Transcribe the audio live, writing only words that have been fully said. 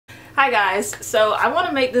Hi guys, so I want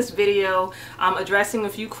to make this video addressing a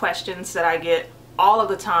few questions that I get all of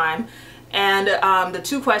the time, and the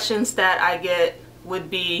two questions that I get would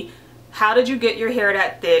be, how did you get your hair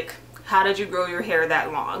that thick? How did you grow your hair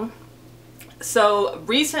that long? So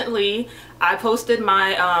recently I posted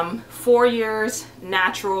my 4 years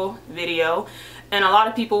natural video, and a lot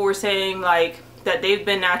of people were saying like that they've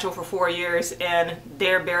been natural for 4 years and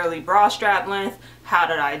they're barely bra strap length. How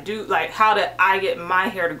did I get my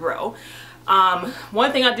hair to grow?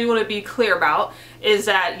 One thing I do want to be clear about is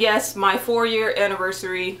that yes, my 4-year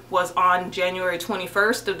anniversary was on January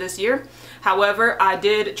 21st of this year. However, I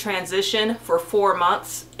did transition for 4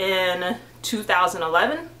 months in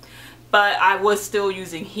 2011, but I was still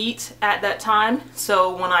using heat at that time.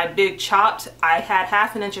 So when I big chopped, I had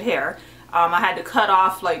 ½ an inch of hair. I had to cut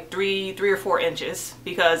off like three or 4 inches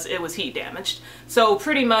because it was heat damaged. So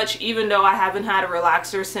pretty much, even though I haven't had a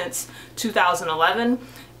relaxer since 2011,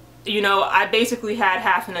 you know, I basically had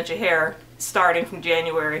 ½ an inch of hair starting from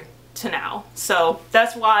January to now. So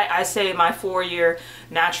that's why I say my 4-year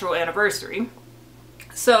natural anniversary.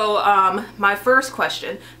 So my first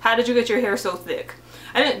question, how did you get your hair so thick?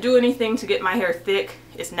 I didn't do anything to get my hair thick.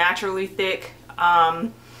 It's naturally thick.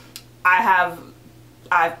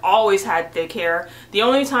 I've always had thick hair. The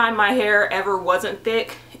only time my hair ever wasn't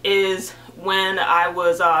thick is when I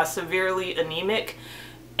was severely anemic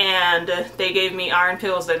and they gave me iron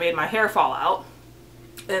pills that made my hair fall out.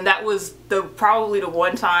 And that was probably the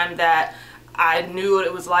one time that I knew what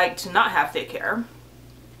it was like to not have thick hair.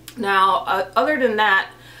 Now, other than that,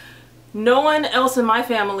 no one else in my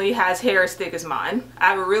family has hair as thick as mine. I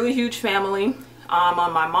have a really huge family.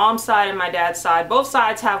 On my mom's side and my dad's side, both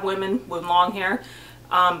sides have women with long hair.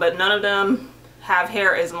 But none of them have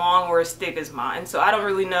hair as long or as thick as mine. So I don't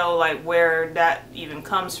really know like where that even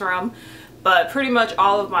comes from. But pretty much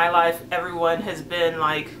all of my life, everyone has been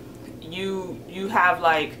like, you have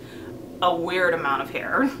like a weird amount of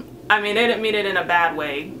hair. I mean, they didn't mean it in a bad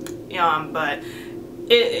way, but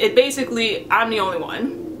it basically, I'm the only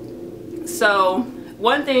one. So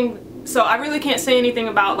so I really can't say anything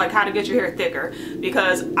about like how to get your hair thicker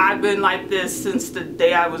because I've been like this since the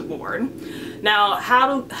day I was born. Now,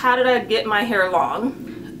 how did I get my hair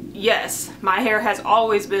long? Yes, my hair has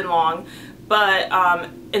always been long, but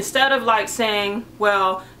instead of like saying,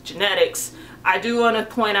 well, genetics, I do want to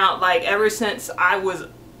point out like ever since I was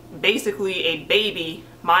basically a baby,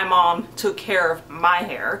 my mom took care of my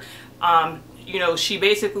hair. You know, she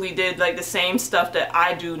basically did like the same stuff that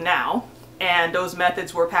I do now, and those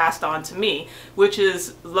methods were passed on to me, which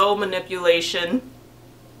is low manipulation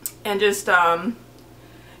and just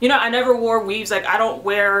you know, I never wore weaves. Like I don't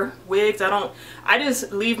wear wigs. I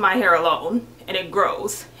just leave my hair alone and it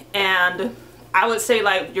grows. And I would say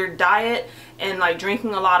like your diet and like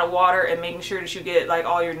drinking a lot of water and making sure that you get like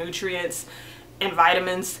all your nutrients and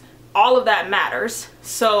vitamins, all of that matters.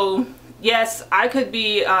 So yes, I could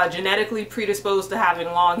be genetically predisposed to having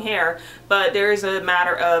long hair, but there is a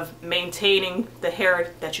matter of maintaining the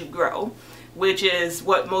hair that you grow, which is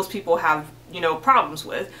what most people have, you know, problems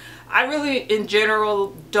with. I really, in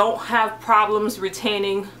general, don't have problems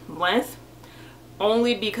retaining length,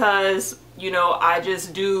 only because, you know, I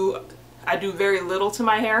do very little to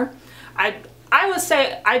my hair. I would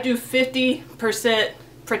say I do 50%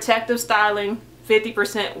 protective styling,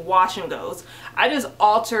 50% wash and goes. I just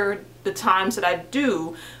alter the times that I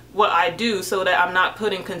do what I do so that I'm not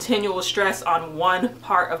putting continual stress on one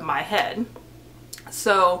part of my head.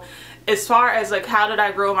 So as far as like how did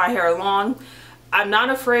I grow my hair long, I'm not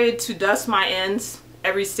afraid to dust my ends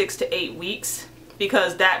every 6 to 8 weeks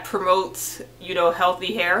because that promotes, you know,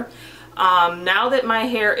 healthy hair. Now that my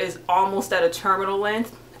hair is almost at a terminal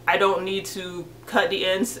length, I don't need to cut the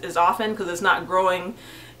ends as often because it's not growing.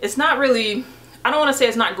 It's not really, I don't want to say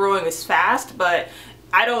it's not growing as fast, but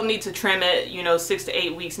I don't need to trim it, you know, 6 to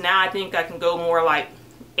 8 weeks. Now I think I can go more like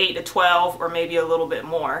 8 to 12 or maybe a little bit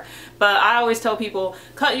more. But I always tell people,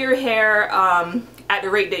 cut your hair at the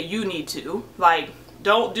rate that you need to. Like,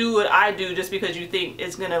 don't do what I do just because you think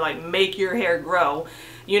it's gonna like make your hair grow.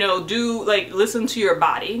 You know, listen to your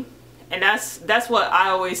body. And that's what I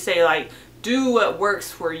always say, like, do what works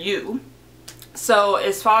for you. So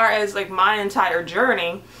as far as like my entire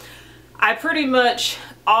journey, I pretty much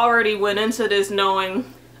already went into this knowing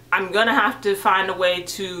I'm gonna have to find a way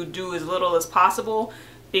to do as little as possible,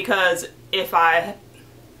 because if I'm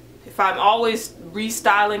always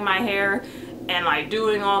restyling my hair and like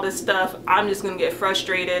doing all this stuff, I'm just gonna get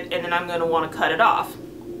frustrated and then I'm gonna want to cut it off.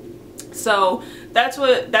 So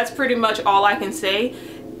that's pretty much all I can say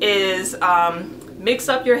is mix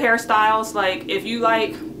up your hairstyles. Like if you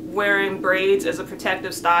like wearing braids as a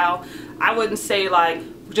protective style, I wouldn't say like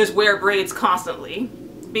just wear braids constantly,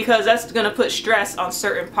 because that's going to put stress on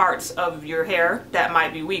certain parts of your hair that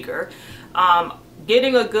might be weaker.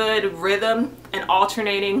 Getting a good rhythm and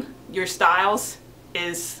alternating your styles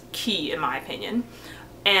is key in my opinion.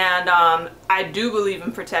 And I do believe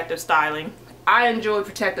in protective styling. I enjoy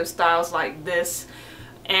protective styles like this,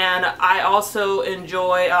 and I also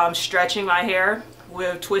enjoy stretching my hair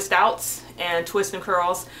with twist outs and twist and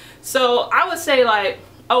curls. So I would say, like,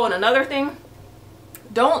 oh, and another thing,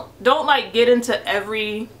 don't like get into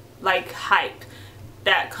every like hype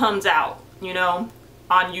that comes out, you know,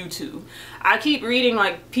 on YouTube. I keep reading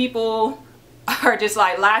like people are just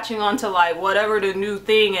like latching onto like whatever the new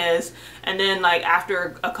thing is, and then like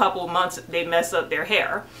after a couple months they mess up their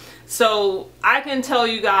hair. So I can tell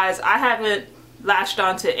you guys, I haven't latched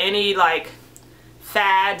onto any like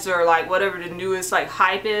fads or like whatever the newest like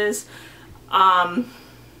hype is.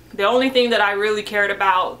 The only thing that I really cared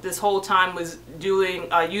about this whole time was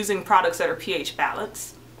using products that are pH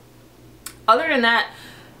balanced. Other than that,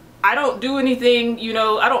 I don't do anything, you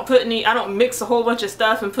know, I don't mix a whole bunch of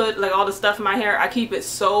stuff and put like all the stuff in my hair. I keep it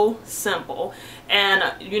so simple.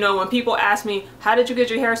 And you know, when people ask me, how did you get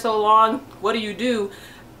your hair so long? What do you do?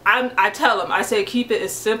 I tell them, I say, keep it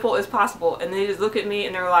as simple as possible. And they just look at me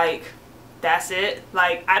and they're like, that's it?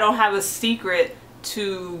 Like, I don't have a secret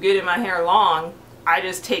to getting my hair long. I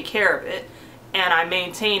just take care of it and I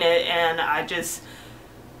maintain it, and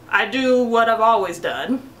I do what I've always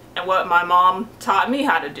done and what my mom taught me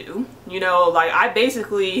how to do. You know, like I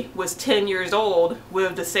basically was 10 years old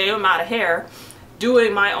with the same amount of hair,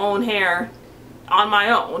 doing my own hair on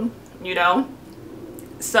my own, you know.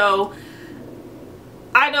 So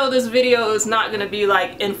I know this video is not going to be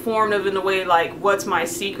like informative in the way like what's my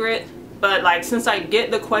secret, but like since I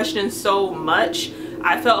get the question so much,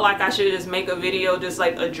 I felt like I should just make a video just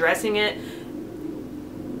like addressing it.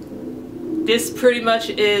 This pretty much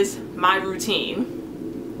is my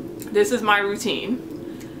routine. This is my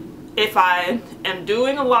routine. If I am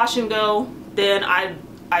doing a wash and go, then I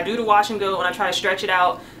do the wash and go and I try to stretch it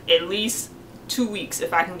out at least 2 weeks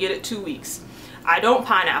if I can get it 2 weeks. I don't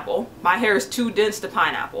pineapple. My hair is too dense to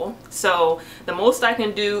pineapple. So the most I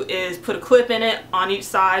can do is put a clip in it on each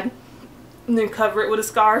side and then cover it with a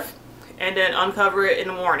scarf and then uncover it in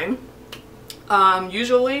the morning.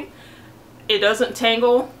 Usually it doesn't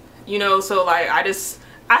tangle, you know, so like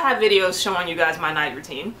I have videos showing you guys my night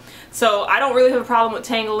routine. So I don't really have a problem with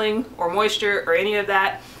tangling or moisture or any of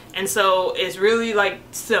that. And so it's really like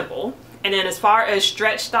simple. And then as far as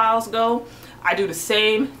stretch styles go, I do the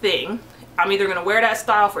same thing. I'm either gonna wear that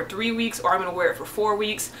style for 3 weeks or I'm gonna wear it for 4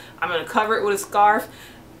 weeks. I'm gonna cover it with a scarf.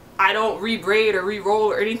 I don't re-braid or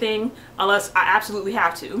re-roll or anything unless I absolutely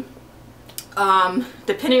have to.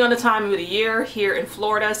 Depending on the time of the year here in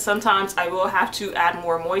Florida, sometimes I will have to add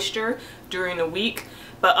more moisture during the week,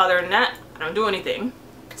 but other than that, I don't do anything.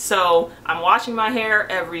 So I'm washing my hair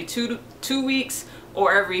every 2 weeks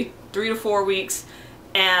or every 3 to 4 weeks,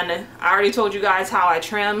 and I already told you guys how I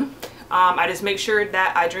trim. I just make sure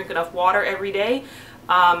that I drink enough water every day.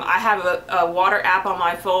 I have a water app on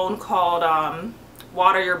my phone called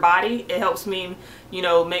Water Your Body. It helps me, you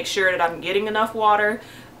know, make sure that I'm getting enough water.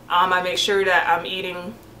 I make sure that I'm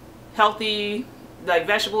eating healthy, like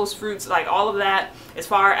vegetables, fruits, like all of that. As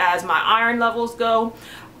far as my iron levels go,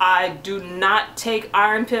 I do not take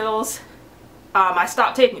iron pills. I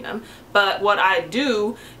stopped taking them. But what I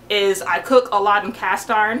do is I cook a lot in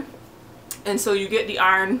cast iron, and so you get the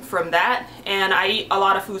iron from that. And I eat a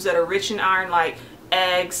lot of foods that are rich in iron, like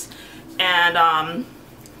eggs, and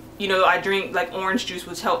you know, I drink like orange juice,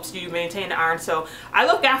 which helps you maintain the iron. So I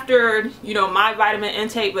look after, you know, my vitamin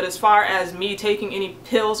intake, but as far as me taking any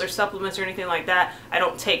pills or supplements or anything like that, I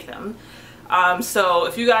don't take them. So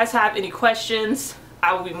if you guys have any questions,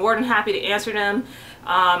 I will be more than happy to answer them.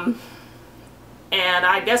 And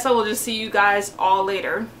I guess I will just see you guys all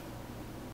later.